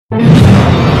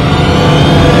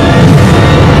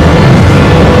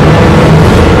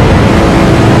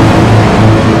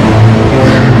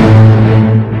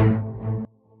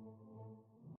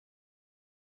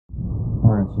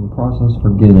process for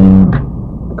getting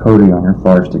Kodi on your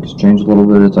Firestick has changed a little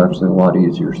bit. It's actually a lot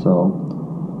easier.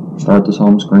 So start this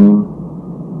home screen,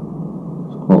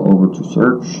 scroll over to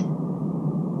search. You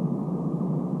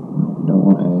don't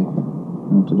want A. You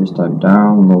want to just type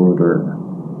downloader.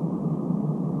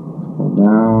 Scroll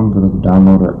down, go to the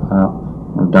downloader app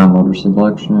or downloader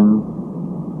selection.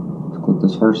 Let's click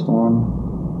this first one.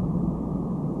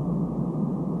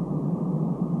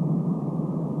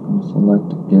 Select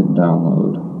get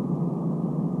download.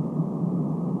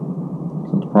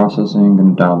 So it's processing,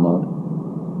 going to download.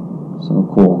 So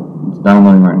cool, it's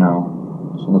downloading right now.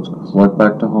 So let's select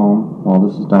back to home while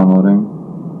this is downloading.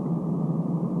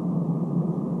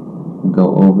 We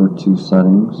go over to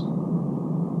settings.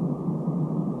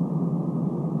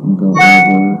 We go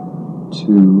over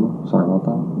to, sorry about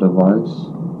that, device,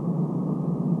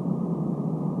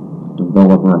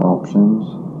 developer options,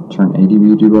 turn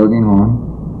ADB debugging on.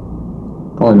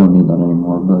 Probably don't need that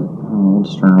anymore, but we'll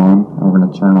just turn it on, and we're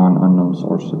going to turn on unknown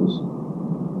sources.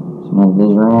 So now that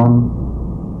those are on,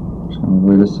 I'm just going to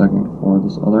wait a second for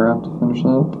this other app to finish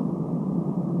up.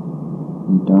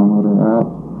 The downloader app.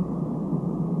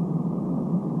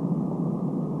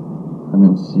 I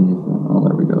didn't see if it, oh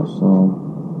there we go. So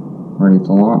ready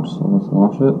to launch, so let's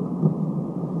launch it.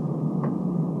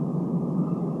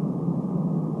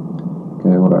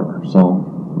 Okay, whatever. So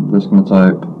I'm just going to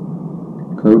type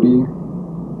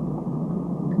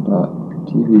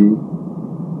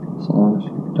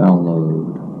Kodi.tv/download.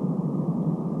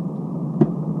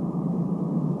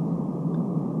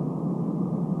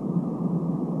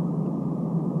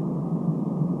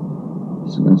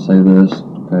 This is going to say this.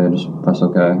 Okay, just press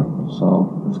OK. So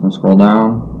I'm just going to scroll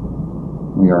down.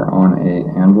 We are on a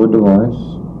Android device.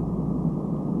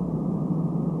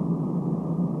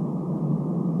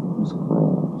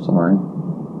 Scroll, sorry.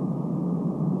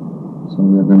 So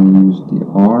we are going to use the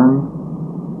ARM.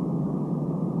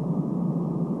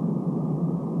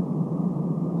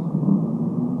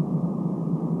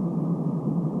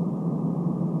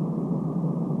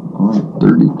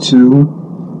 ARM32.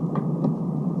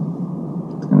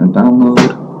 It's going to download.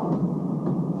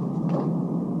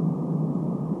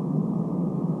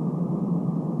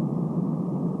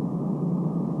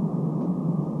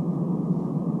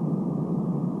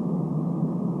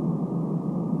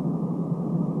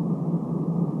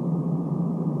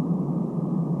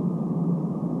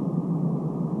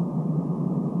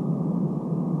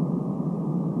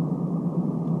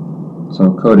 So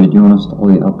Kodi, do you want to install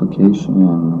the application?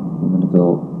 We're going to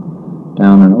go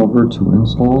down and over to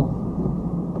install.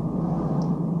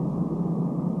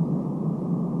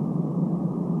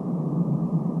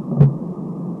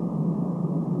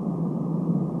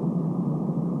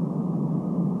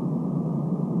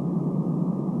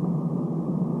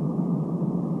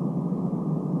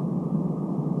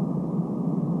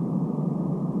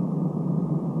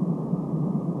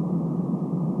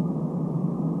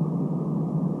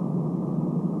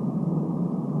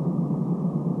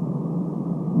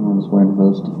 Just waiting for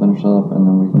this to finish up, and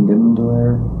then we can get into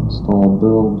there, install,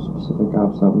 build specific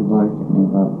apps that we like, any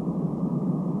of that.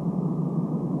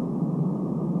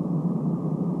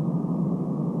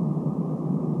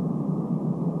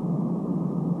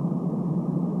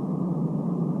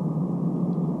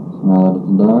 So now that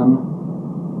it's done,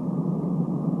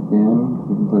 again,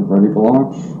 we can click ready to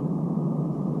launch,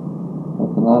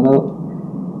 open that up.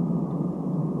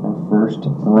 Our first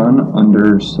run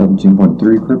under 17.3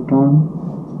 Krypton.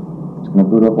 Going to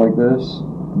boot up like this,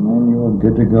 and then you are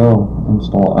good to go.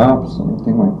 Install apps,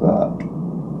 anything like that.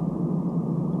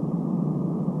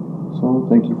 So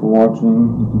thank you for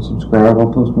watching. You can subscribe.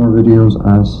 I'll post more videos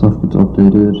as stuff gets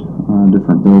updated,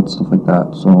 different builds, stuff like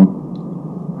that. So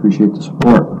appreciate the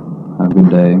support. Have a good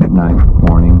day, night,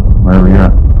 morning, wherever you're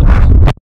at.